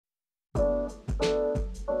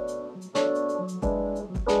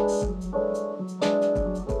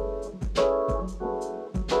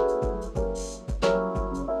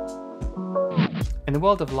In the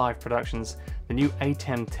world of live productions, the new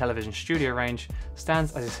ATEM television studio range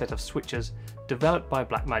stands as a set of switches developed by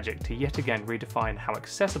Blackmagic to yet again redefine how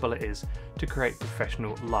accessible it is to create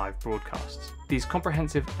professional live broadcasts. These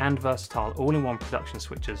comprehensive and versatile all-in-one production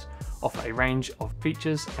switches offer a range of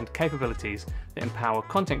features and capabilities that empower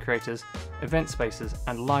content creators, event spaces,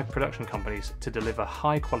 and live production companies to deliver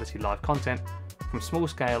high-quality live content from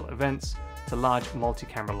small-scale events to large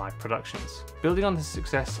multi-camera live productions. Building on the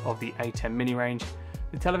success of the ATEM mini range,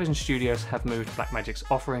 the television studios have moved Blackmagic's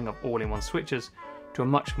offering of all-in-one switches to a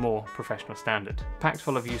much more professional standard. Packed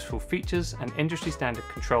full of useful features and industry standard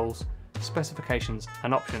controls, specifications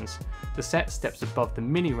and options, the set steps above the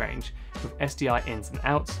mini range with SDI ins and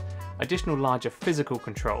outs, additional larger physical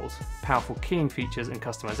controls, powerful keying features and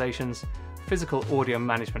customizations, physical audio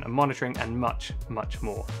management and monitoring, and much, much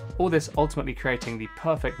more. All this ultimately creating the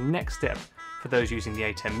perfect next step for those using the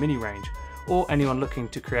ATEM mini range, or anyone looking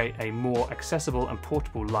to create a more accessible and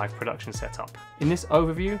portable live production setup. In this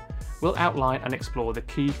overview, we'll outline and explore the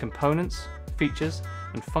key components, features,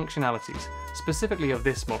 and functionalities specifically of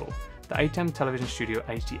this model, the ATEM Television Studio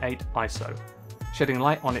HD8 ISO, shedding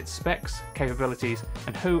light on its specs, capabilities,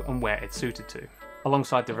 and who and where it's suited to.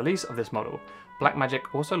 Alongside the release of this model, Blackmagic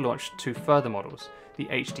also launched two further models, the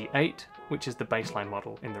HD8, which is the baseline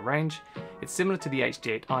model in the range. It's similar to the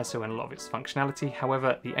HD8 ISO in a lot of its functionality,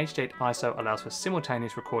 however, the HD8 ISO allows for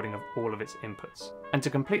simultaneous recording of all of its inputs. And to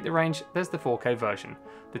complete the range, there's the 4K version,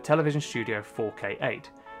 the Television Studio 4K8,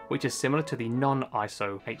 which is similar to the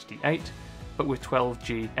non-ISO HD8, but with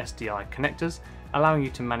 12G SDI connectors, allowing you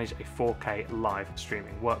to manage a 4K live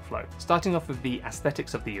streaming workflow. Starting off with the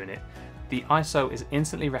aesthetics of the unit, the ISO is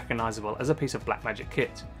instantly recognizable as a piece of Blackmagic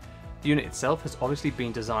kit. The unit itself has obviously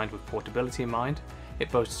been designed with portability in mind. It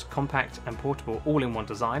boasts compact and portable all-in-one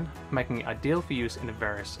design, making it ideal for use in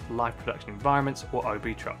various live production environments or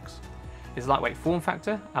OB trucks. Its lightweight form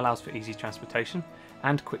factor allows for easy transportation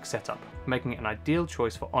and quick setup, making it an ideal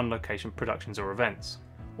choice for on-location productions or events.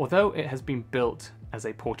 Although it has been built as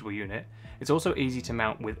a portable unit, it's also easy to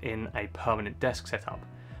mount within a permanent desk setup,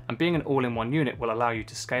 and being an all-in-one unit will allow you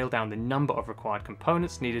to scale down the number of required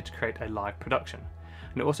components needed to create a live production.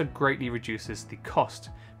 And it also greatly reduces the cost,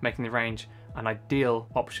 making the range an ideal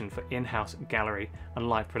option for in-house gallery and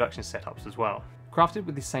live production setups as well. Crafted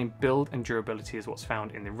with the same build and durability as what's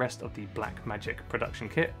found in the rest of the Blackmagic production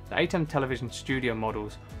kit, the ATEM Television Studio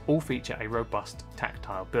models all feature a robust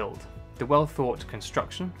tactile build. The well-thought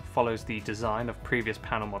construction follows the design of previous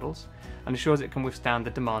panel models and ensures it can withstand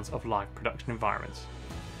the demands of live production environments,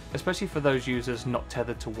 especially for those users not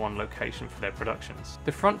tethered to one location for their productions.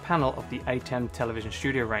 The front panel of the ATEM Television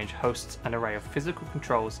Studio range hosts an array of physical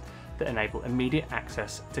controls that enable immediate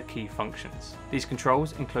access to key functions. These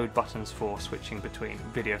controls include buttons for switching between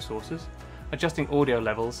video sources, adjusting audio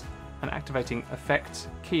levels, and activating effects,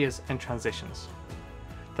 keyers, and transitions.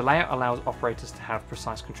 The layout allows operators to have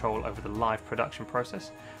precise control over the live production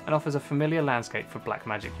process and offers a familiar landscape for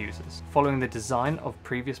Blackmagic users. Following the design of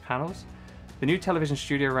previous panels, the new Television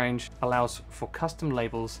Studio range allows for custom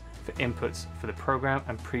labels for inputs for the program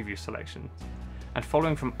and preview selections. And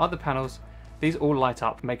following from other panels, these all light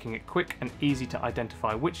up, making it quick and easy to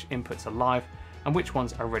identify which inputs are live and which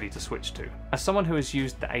ones are ready to switch to. As someone who has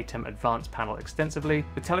used the ATEM Advanced panel extensively,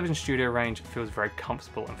 the Television Studio range feels very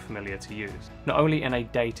comfortable and familiar to use, not only in a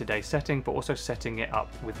day-to-day setting, but also setting it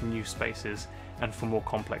up with new spaces and for more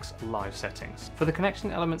complex live settings. For the connection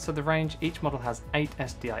elements of the range, each model has 8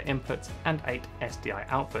 SDI inputs and 8 SDI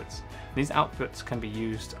outputs. These outputs can be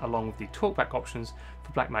used along with the talkback options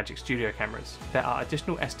for Blackmagic Studio cameras. There are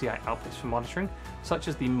additional SDI outputs for monitoring, such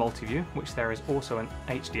as the Multiview, which there is also an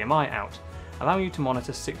HDMI out, allowing you to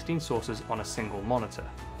monitor 16 sources on a single monitor.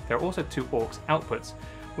 There are also 2 aux outputs,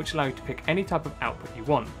 which allow you to pick any type of output you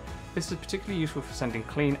want. This is particularly useful for sending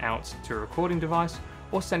clean outs to a recording device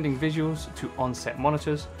or sending visuals to on-set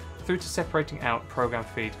monitors, through to separating out program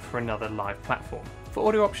feed for another live platform. For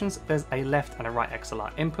audio options, there's a left and a right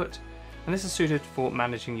XLR input, and this is suited for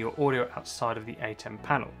managing your audio outside of the ATEM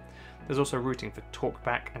panel. There's also routing for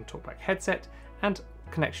talkback and talkback headset, and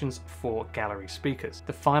connections for gallery speakers.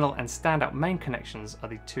 The final and standout main connections are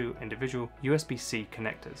the 2 individual USB-C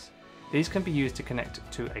connectors. These can be used to connect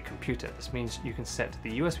to a computer. This means you can set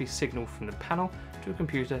the USB signal from the panel to a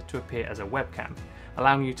computer to appear as a webcam,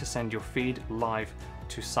 allowing you to send your feed live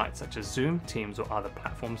to sites such as Zoom, Teams, or other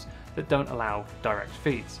platforms that don't allow direct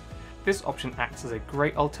feeds. This option acts as a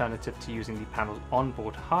great alternative to using the panel's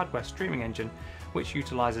onboard hardware streaming engine, which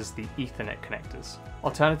utilises the Ethernet connectors.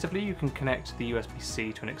 Alternatively, you can connect the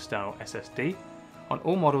USB-C to an external SSD. On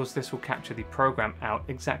all models, this will capture the program out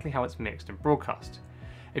exactly how it's mixed and broadcast.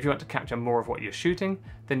 If you want to capture more of what you're shooting,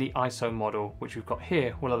 then the ISO model, which we've got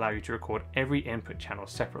here, will allow you to record every input channel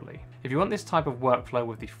separately. If you want this type of workflow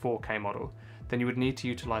with the 4K model, then you would need to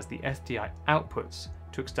utilise the SDI outputs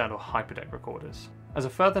to external hyperdeck recorders. As a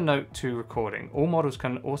further note to recording, all models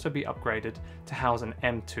can also be upgraded to house an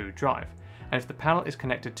M2 drive, and if the panel is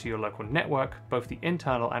connected to your local network, both the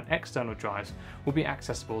internal and external drives will be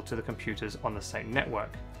accessible to the computers on the same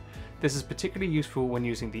network. This is particularly useful when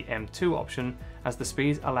using the M2 option, as the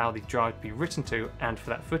speeds allow the drive to be written to and for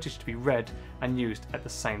that footage to be read and used at the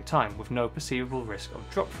same time with no perceivable risk of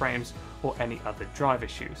drop frames or any other drive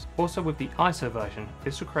issues. Also with the ISO version,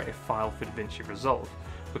 this will create a file for DaVinci Resolve,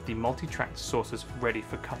 with the multi-tracked sources ready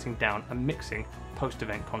for cutting down and mixing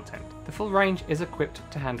post-event content. The full range is equipped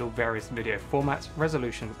to handle various video formats,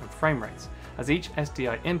 resolutions and frame rates, as each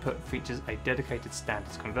SDI input features a dedicated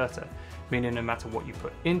standards converter, meaning no matter what you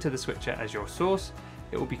put into the switcher as your source,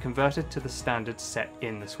 it will be converted to the standards set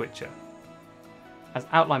in the switcher. As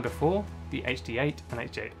outlined before, the HD8 and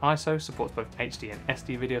HD8 ISO supports both HD and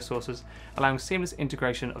SD video sources, allowing seamless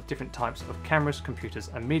integration of different types of cameras, computers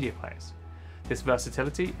and media players. This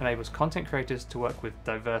versatility enables content creators to work with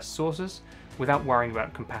diverse sources without worrying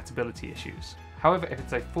about compatibility issues. However, if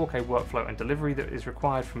it's a 4K workflow and delivery that is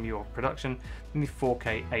required from your production, then the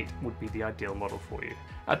 4K 8 would be the ideal model for you.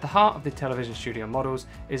 At the heart of the television studio models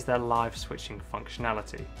is their live switching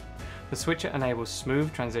functionality. The switcher enables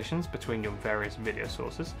smooth transitions between your various video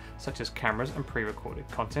sources, such as cameras and pre-recorded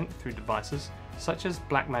content, through devices such as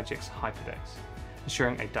Blackmagic's HyperDecks,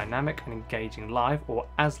 ensuring a dynamic and engaging live or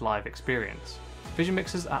as live experience. Vision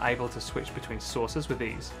mixers are able to switch between sources with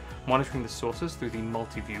ease, monitoring the sources through the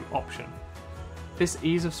Multiview option. This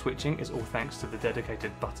ease of switching is all thanks to the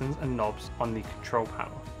dedicated buttons and knobs on the control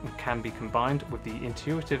panel, and can be combined with the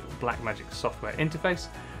intuitive Blackmagic software interface.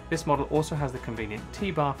 This model also has the convenient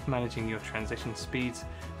T-bar for managing your transition speeds,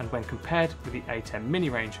 and when compared with the ATEM mini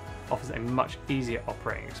range, offers a much easier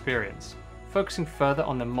operating experience. Focusing further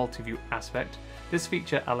on the multi-view aspect, this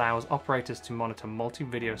feature allows operators to monitor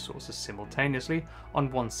multi-video sources simultaneously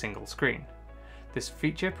on one single screen. This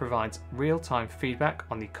feature provides real-time feedback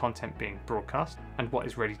on the content being broadcast and what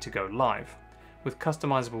is ready to go live. With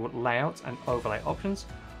customizable layouts and overlay options,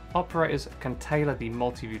 operators can tailor the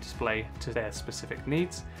multi-view display to their specific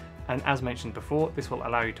needs, and as mentioned before, this will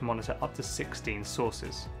allow you to monitor up to 16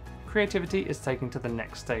 sources. Creativity is taken to the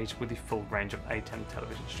next stage with the full range of ATEM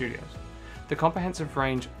television studios. The comprehensive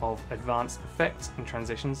range of advanced effects and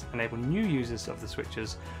transitions enable new users of the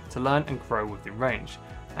switchers to learn and grow with the range,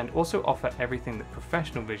 and also offer everything that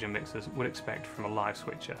professional vision mixers would expect from a live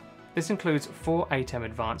switcher. This includes 4 ATEM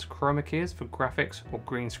advanced chroma keys for graphics or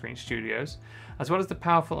green screen studios, as well as the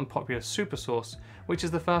powerful and popular Super Source, which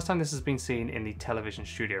is the first time this has been seen in the television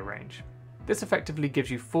studio range. This effectively gives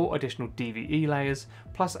you 4 additional DVE layers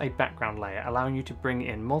plus a background layer, allowing you to bring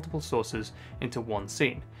in multiple sources into one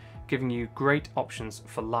scene, giving you great options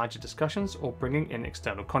for larger discussions or bringing in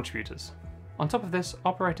external contributors. On top of this,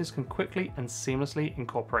 operators can quickly and seamlessly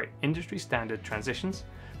incorporate industry standard transitions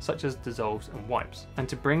such as dissolves and wipes, and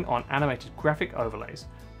to bring on animated graphic overlays,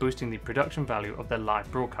 boosting the production value of their live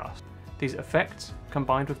broadcast. These effects,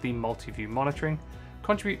 combined with the multi-view monitoring,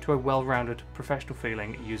 contribute to a well-rounded, professional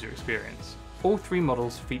feeling user experience. All 3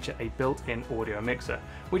 models feature a built-in audio mixer,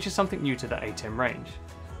 which is something new to the ATEM range.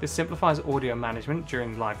 This simplifies audio management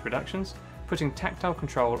during live productions, putting tactile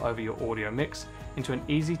control over your audio mix into an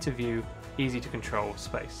easy-to-view, easy-to-control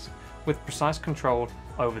space. With precise control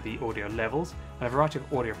over the audio levels and a variety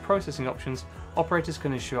of audio processing options, operators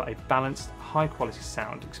can ensure a balanced, high-quality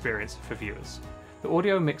sound experience for viewers. The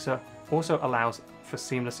audio mixer also allows for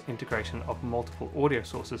seamless integration of multiple audio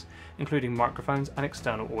sources, including microphones and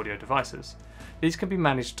external audio devices. These can be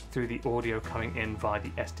managed through the audio coming in via the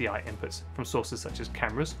SDI inputs from sources such as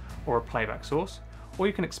cameras or a playback source, or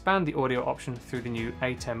you can expand the audio option through the new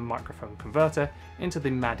ATEM microphone converter into the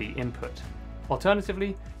MADI input.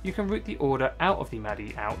 Alternatively, you can route the order out of the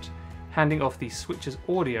MADI out, handing off the switcher's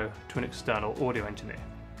audio to an external audio engineer.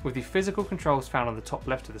 With the physical controls found on the top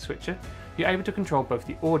left of the switcher, you're able to control both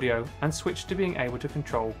the audio and switch to being able to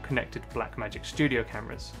control connected Blackmagic studio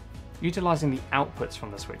cameras. Utilising the outputs from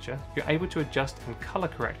the switcher, you're able to adjust and colour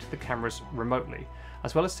correct the cameras remotely,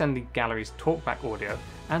 as well as send the gallery's talkback audio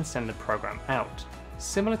and send the program out.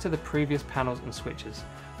 Similar to the previous panels and switches,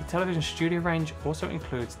 the television studio range also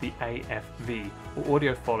includes the AFV, or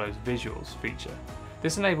Audio-follows-visuals feature.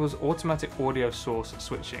 This enables automatic audio source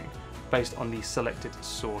switching based on the selected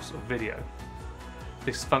source of video.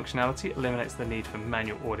 This functionality eliminates the need for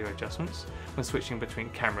manual audio adjustments when switching between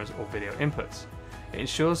cameras or video inputs. It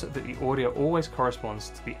ensures that the audio always corresponds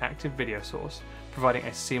to the active video source, providing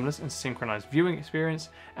a seamless and synchronized viewing experience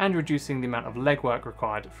and reducing the amount of legwork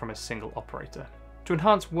required from a single operator. To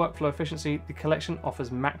enhance workflow efficiency, the collection offers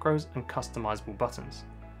macros and customizable buttons.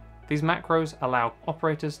 These macros allow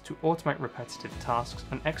operators to automate repetitive tasks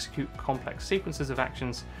and execute complex sequences of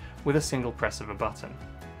actions with a single press of a button.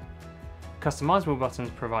 Customizable buttons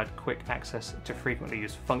provide quick access to frequently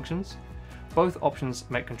used functions. Both options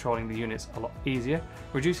make controlling the units a lot easier,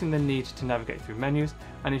 reducing the need to navigate through menus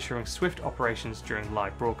and ensuring swift operations during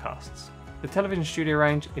live broadcasts. The television studio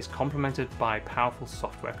range is complemented by powerful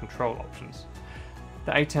software control options.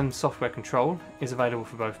 The ATEM software control is available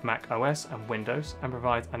for both Mac OS and Windows and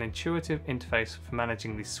provides an intuitive interface for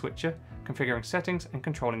managing the switcher, configuring settings and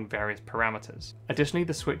controlling various parameters. Additionally,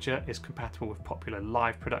 the switcher is compatible with popular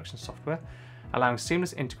live production software, allowing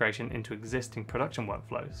seamless integration into existing production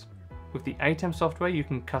workflows. With the ATEM software, you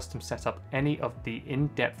can custom set up any of the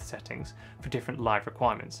in-depth settings for different live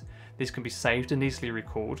requirements. This can be saved and easily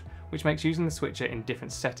recalled, which makes using the switcher in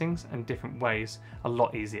different settings and different ways a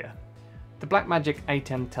lot easier. The Blackmagic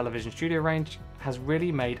ATEM television studio range has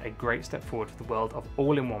really made a great step forward for the world of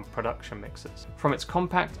all-in-one production mixers. From its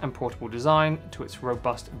compact and portable design to its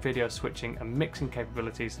robust video switching and mixing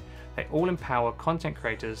capabilities, they all empower content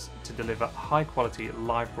creators to deliver high-quality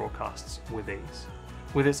live broadcasts with ease.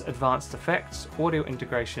 With its advanced effects, audio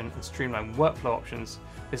integration and streamlined workflow options,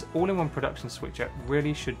 this all-in-one production switcher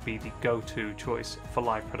really should be the go-to choice for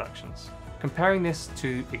live productions. Comparing this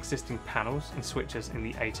to existing panels and switchers in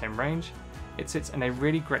the ATEM range, it sits in a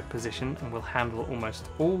really great position and will handle almost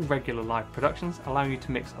all regular live productions, allowing you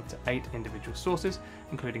to mix up to 8 individual sources,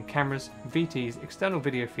 including cameras, VTs, external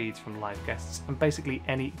video feeds from live guests, and basically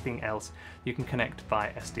anything else you can connect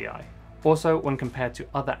via SDI. Also, when compared to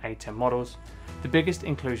other ATEM models, the biggest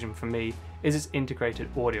inclusion for me is its integrated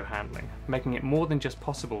audio handling, making it more than just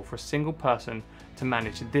possible for a single person to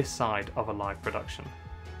manage this side of a live production.